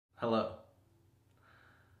Hello.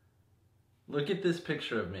 Look at this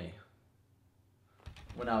picture of me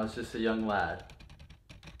when I was just a young lad.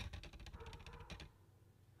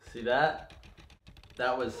 See that?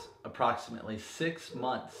 That was approximately 6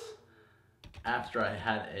 months after I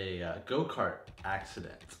had a go-kart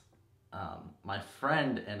accident. My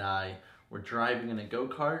friend and I were driving in a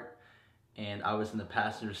go-kart and I was in the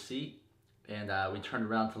passenger seat, and we turned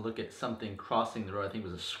around to look at something crossing the road. I think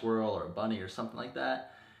it was a squirrel or a bunny or something like that.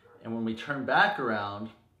 And when we turned back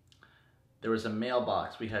around, there was a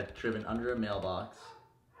mailbox. We had driven under a mailbox,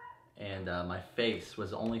 and my face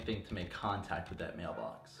was the only thing to make contact with that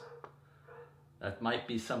mailbox. That might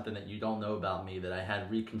be something that you don't know about me, that I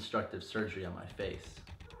had reconstructive surgery on my face.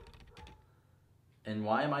 And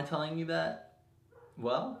why am I telling you that?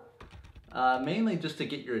 Well, mainly just to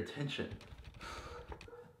get your attention.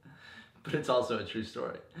 But it's also a true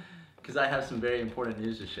story, because I have some very important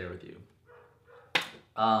news to share with you.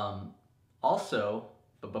 Also,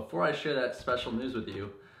 but before I share that special news with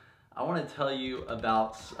you, I want to tell you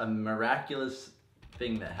about a miraculous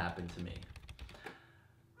thing that happened to me.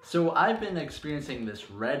 So I've been experiencing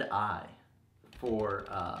this red eye for,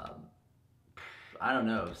 I don't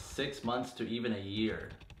know, 6 months to even a year.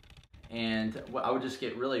 And I would just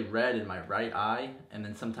get really red in my right eye, and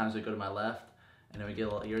then sometimes it would go to my left, and it would get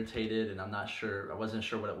a little irritated, and I wasn't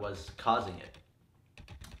sure what it was causing it.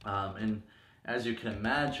 And as you can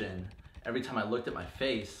imagine, every time I looked at my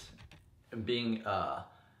face, and being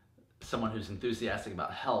someone who's enthusiastic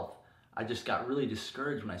about health, I just got really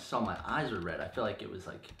discouraged when I saw my eyes were red. I feel like it was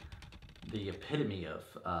like the epitome of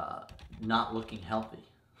not looking healthy,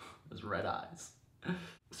 those red eyes.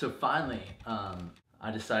 So finally,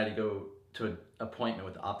 I decided to go to an appointment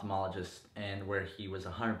with the ophthalmologist, and where he was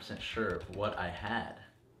 100% sure of what I had.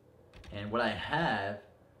 And what I had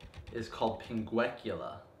is called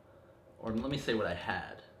pinguecula, or let me say what I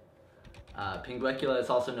had. Pinguecula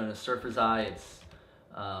is also known as surfer's eye. It's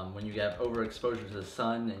when you have overexposure to the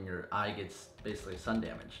sun and your eye gets basically sun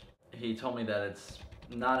damaged. He told me that it's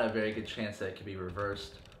not a very good chance that it could be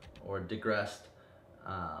reversed or digressed.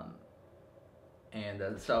 So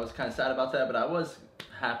I was kind of sad about that, but I was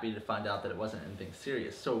happy to find out that it wasn't anything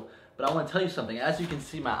serious. But I want to tell you something. As you can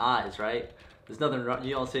see my eyes, right? There's nothing wrong.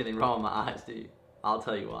 You don't see anything wrong with my eyes, do you? I'll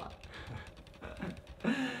tell you why.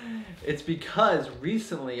 It's because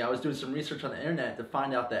recently I was doing some research on the internet to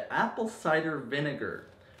find out that apple cider vinegar,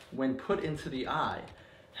 when put into the eye,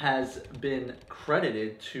 has been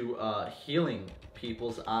credited to healing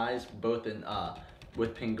people's eyes, both in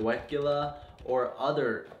with pinguecula or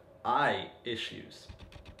other eye issues.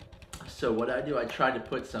 So what I do, I tried to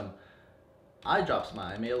put some eye drops in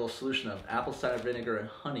my eye. I made a little solution of apple cider vinegar and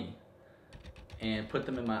honey and put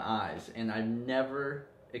them in my eyes, and I've never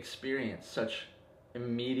experienced such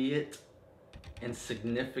immediate and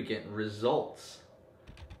significant results.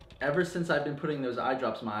 Ever since I've been putting those eye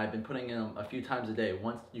drops in my eye, I've been putting in them a few times a day.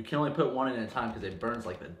 Once, you can only put one in at a time because it burns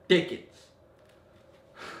like the dickens.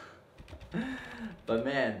 But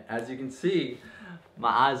man, as you can see, my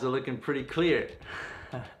eyes are looking pretty clear.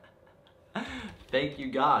 Thank you,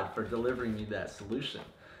 God, for delivering me that solution.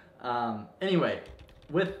 Anyway,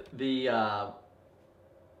 with the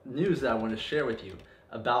news that I want to share with you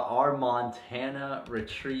about our Montana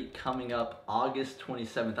retreat coming up August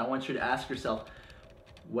 27th, I want you to ask yourself,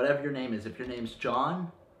 whatever your name is, if your name's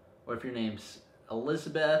John, or if your name's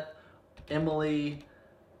Elizabeth, Emily,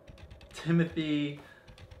 Timothy,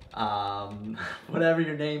 whatever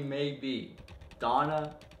your name may be,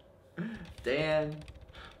 Donna, Dan,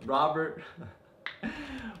 Robert,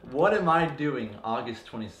 what am I doing August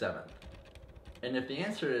 27th? And if the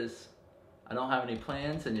answer is, I don't have any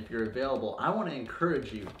plans, and if you're available, I want to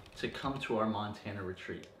encourage you to come to our Montana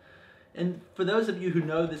retreat. And for those of you who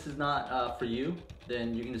know this is not for you,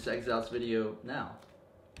 then you can just exit out this video now.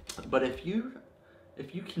 But if you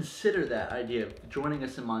consider that idea of joining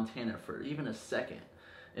us in Montana for even a second,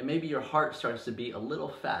 and maybe your heart starts to beat a little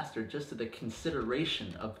faster just to the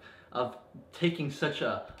consideration of taking such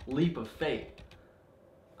a leap of faith,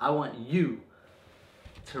 I want you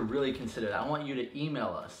to really consider that. I want you to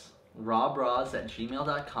email us,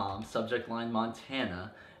 rawbrahs@gmail.com, subject line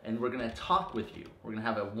Montana, and we're going to talk with you. We're going to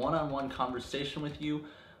have a one-on-one conversation with you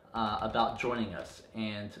about joining us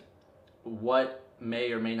and what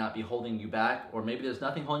may or may not be holding you back, or maybe there's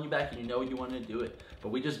nothing holding you back and you know you want to do it. But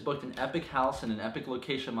we just booked an epic house in an epic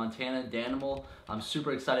location in Montana, Danimal. I'm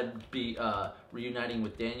super excited to be reuniting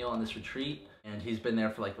with Daniel on this retreat, and he's been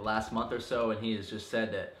there for like the last month or so, and he has just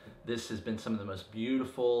said that this has been some of the most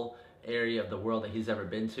beautiful area of the world that he's ever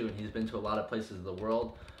been to, and he's been to a lot of places of the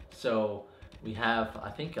world. So we have,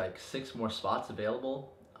 I think, like 6 more spots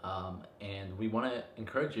available. and we want to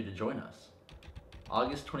encourage you to join us.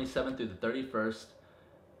 August 27th through the 31st.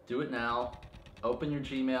 Do it now. Open your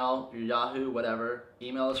Gmail, your Yahoo, whatever.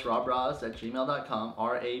 Email us rawbrahs@gmail.com,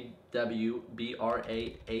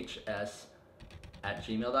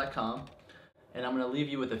 RawBrahs@gmail.com. And I'm going to leave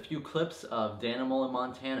you with a few clips of Danimal in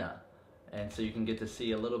Montana, and so you can get to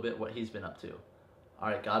see a little bit what he's been up to. All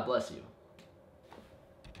right, God bless you.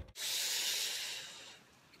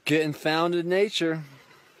 Getting found in nature,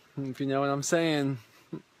 if you know what I'm saying.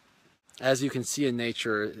 As you can see in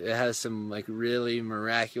nature, it has some like really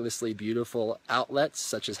miraculously beautiful outlets,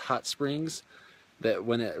 such as hot springs, that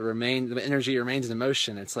when it remains, the energy remains in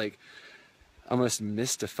motion, it's like almost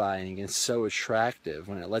mystifying and so attractive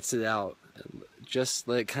when it lets it out. Just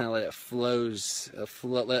let it flows,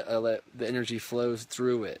 let the energy flows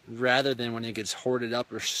through it, rather than when it gets hoarded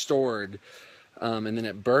up or stored, and then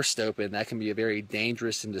it bursts open. That can be a very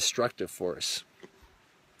dangerous and destructive force.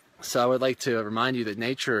 So I would like to remind you that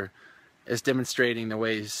nature is demonstrating the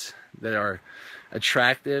ways that are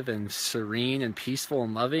attractive and serene and peaceful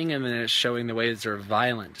and loving, and then it's showing the ways that are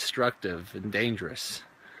violent, destructive, and dangerous.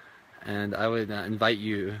 And I would invite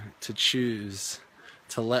you to choose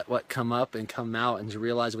to let what come up and come out, and to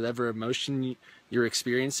realize whatever emotion you're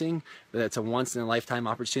experiencing, that it's a once-in-a-lifetime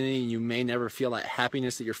opportunity, and you may never feel that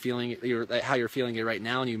happiness that you're feeling, how you're feeling it right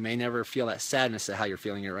now, and you may never feel that sadness at how you're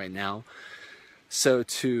feeling it right now. So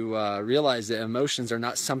to realize that emotions are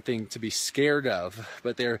not something to be scared of,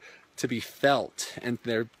 but they're to be felt, and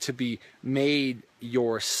they're to be made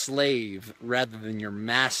your slave rather than your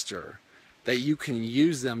master, that you can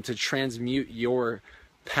use them to transmute your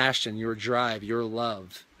passion, your drive, your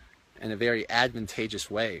love in a very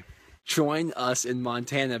advantageous way. Join us in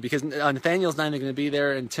Montana, because Nathaniel's not even going to be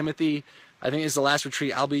there, and Timothy, I think it's the last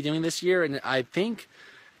retreat I'll be doing this year, and I think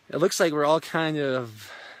it looks like we're all kind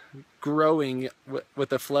of growing with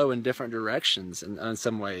the flow in different directions in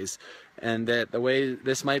some ways, and that the way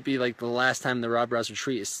this might be like the last time the RawBrahs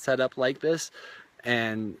retreat is set up like this,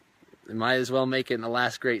 and it might as well make it in the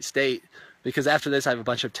last great state, because after this I have a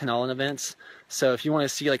bunch of 10 all-in events. So if you want to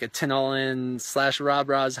see like a 10 all-in /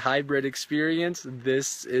 RawBrahs hybrid experience,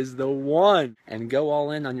 this is the one. And go all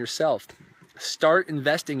in on yourself. Start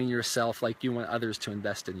investing in yourself like you want others to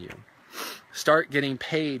invest in you. Start getting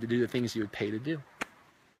paid to do the things you would pay to do.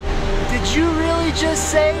 Did you really just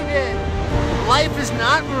say that life is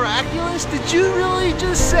not miraculous? Did you really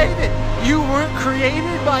just say that you weren't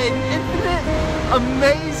created by an infinite,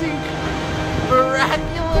 amazing,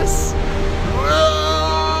 miraculous?